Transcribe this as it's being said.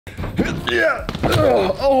Yeah.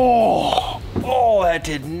 Oh, that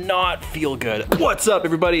did not feel good. What's up,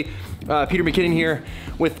 everybody? Peter McKinnon here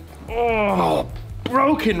with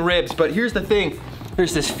broken ribs. But here's the thing.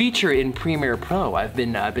 There's this feature in Premiere Pro I've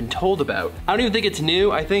been told about. I don't even think it's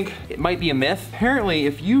new. I think it might be a myth. Apparently,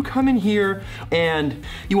 if you come in here and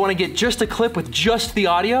you want to get just a clip with just the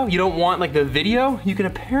audio, you don't want like the video, you can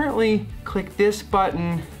apparently click this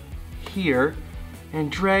button here and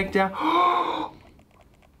drag down.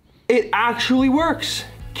 It actually works.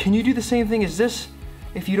 Can you do the same thing as this?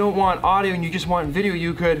 If you don't want audio and you just want video,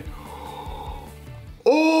 you could.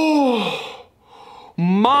 Oh,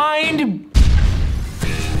 mind.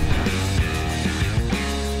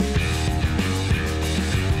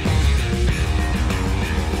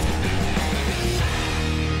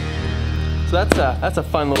 So that's a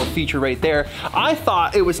fun little feature right there. I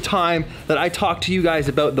thought it was time that I talked to you guys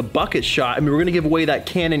about the bucket shot. I mean, we're gonna give away that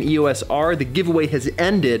Canon EOS R. The giveaway has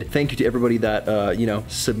ended. Thank you to everybody that you know,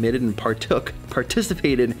 submitted and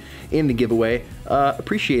participated in the giveaway.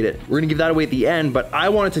 Appreciate it. We're gonna give that away at the end, but I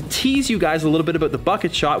wanted to tease you guys a little bit about the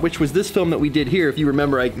bucket shot, which was this film that we did here. If you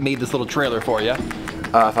remember, I made this little trailer for you.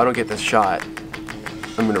 If I don't get this shot,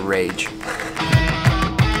 I'm gonna rage.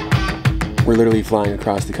 We're literally flying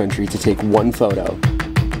across the country to take one photo.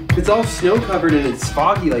 It's all snow covered and it's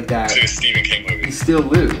foggy like that. It's like a Stephen King movie. You still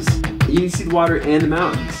lose. You can see the water and the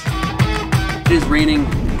mountains. It is raining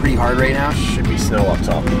pretty hard right now. Should be snow up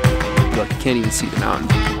top. Look, you can't even see the mountain.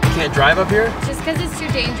 You can't drive up here? Just because it's too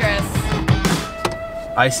dangerous.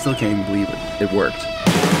 I still can't even believe it worked.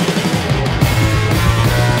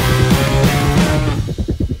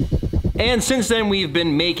 And since then, we've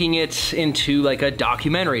been making it into like a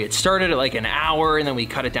documentary. It started at like an hour, and then we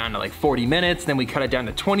cut it down to like 40 minutes, then we cut it down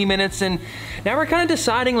to 20 minutes, and now we're kind of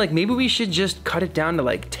deciding like maybe we should just cut it down to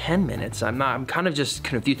like 10 minutes. I'm kind of just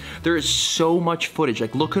confused. There is so much footage.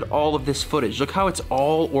 Like, look at all of this footage. Look how it's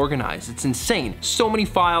all organized. It's insane. So many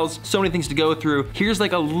files, so many things to go through. Here's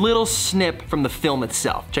like a little snip from the film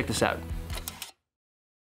itself. Check this out.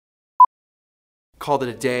 Called it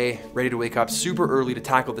a day, ready to wake up super early to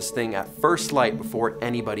tackle this thing at first light before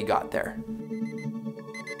anybody got there.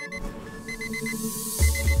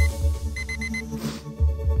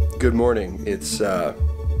 Good morning. It's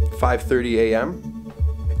 5:30 a.m.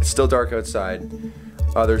 It's still dark outside.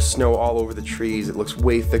 There's snow all over the trees. It looks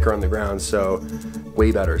way thicker on the ground, so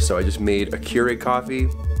way better. So I just made a Keurig coffee.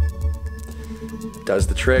 Does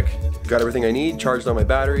the trick. Got everything I need, charged all my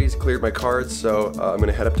batteries, cleared my cards, so I'm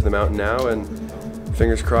gonna head up to the mountain now, and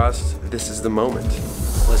fingers crossed, this is the moment.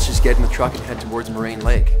 Let's just get in the truck and head towards Moraine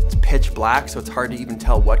Lake. It's pitch black, so it's hard to even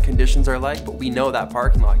tell what conditions are like, but we know that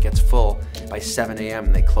parking lot gets full by 7 a.m.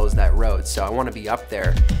 and they close that road. So I wanna be up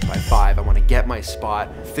there by 5. I wanna get my spot,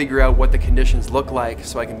 figure out what the conditions look like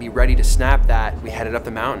so I can be ready to snap that. We headed up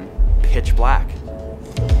the mountain, pitch black.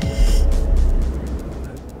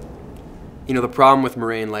 You know, the problem with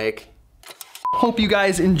Moraine Lake, Hope you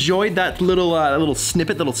guys enjoyed that little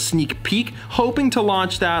snippet, little sneak peek. Hoping to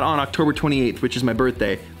launch that on October 28th, which is my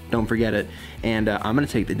birthday. Don't forget it. And I'm gonna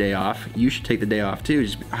take the day off. You should take the day off too.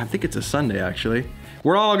 I think it's a Sunday actually.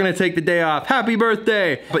 We're all gonna take the day off. Happy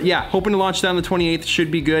birthday! But yeah, hoping to launch that on the 28th. Should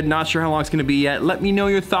be good. Not sure how long it's gonna be yet. Let me know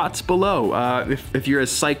your thoughts below if you're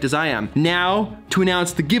as psyched as I am. Now, to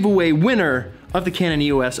announce the giveaway winner of the Canon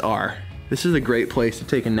EOS R. This is a great place to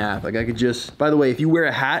take a nap. Like I could just, by the way, if you wear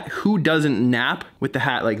a hat, who doesn't nap with the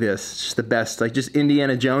hat like this? It's just the best, like just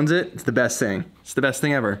Indiana Jones it. It's the best thing. It's the best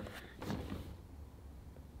thing ever.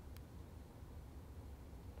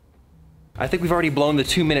 I think we've already blown the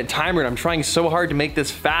 2-minute timer, and I'm trying so hard to make this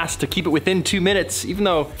fast to keep it within 2 minutes, even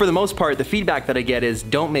though for the most part, the feedback that I get is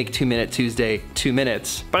don't make 2 Minute Tuesday 2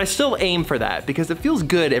 minutes. But I still aim for that because it feels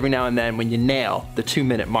good every now and then when you nail the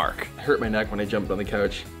 2-minute mark. I hurt my neck when I jumped on the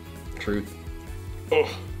couch. Truth. Oh,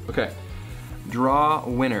 okay. Draw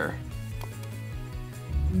winner.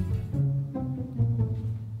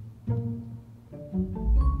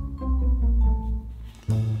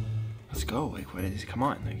 Let's go. Like, what is? Come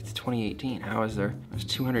on. Like, it's 2018. How is there? There's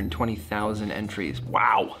 220,000 entries.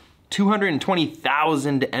 Wow.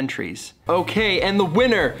 220,000 entries. Okay, and the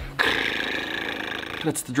winner.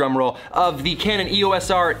 That's the drum roll of the Canon EOS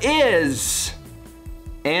R is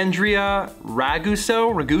Andrea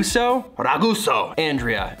Raguso?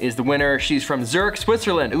 Andrea is the winner. She's from Zurich,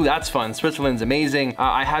 Switzerland. Ooh, that's fun. Switzerland's amazing.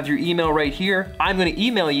 I have your email right here. I'm gonna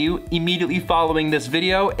email you immediately following this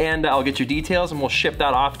video, and I'll get your details and we'll ship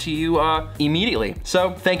that off to you immediately.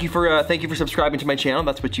 So thank you for subscribing to my channel.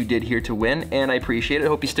 That's what you did here to win, and I appreciate it. I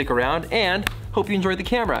hope you stick around, and Hope you enjoyed the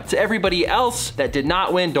camera. To everybody else that did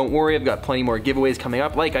not win, don't worry, I've got plenty more giveaways coming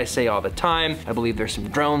up. Like I say all the time, I believe there's some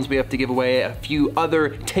drones we have to give away, a few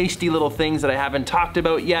other tasty little things that I haven't talked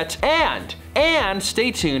about yet, and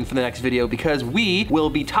stay tuned for the next video because we will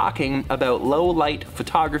be talking about low light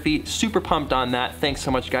photography. Super pumped on that. Thanks so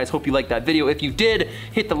much, guys. Hope you liked that video. If you did,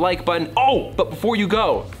 hit the like button. Oh, but before you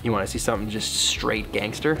go, you wanna see something just straight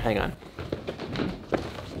gangster? Hang on.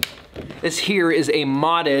 This here is a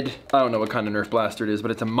modded, I don't know what kind of Nerf blaster it is,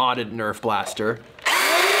 but it's a modded Nerf blaster.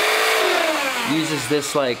 Uses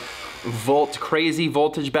this like crazy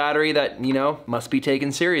voltage battery that, you know, must be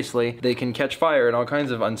taken seriously. They can catch fire and all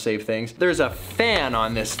kinds of unsafe things. There's a fan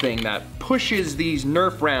on this thing that pushes these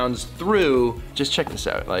Nerf rounds through. Just check this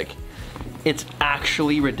out, like, it's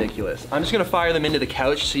actually ridiculous. I'm just gonna fire them into the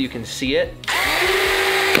couch so you can see it.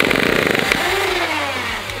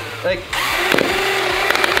 Like,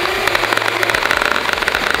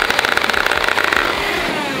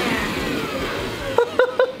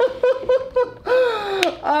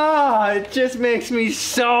 it just makes me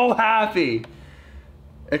so happy.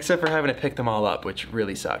 Except for having to pick them all up, which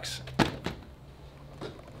really sucks.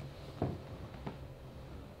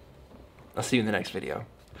 I'll see you in the next video.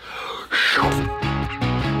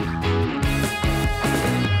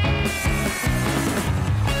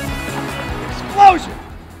 Explosion!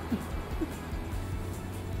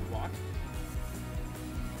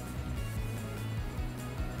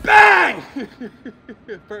 Bang!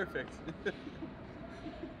 Perfect.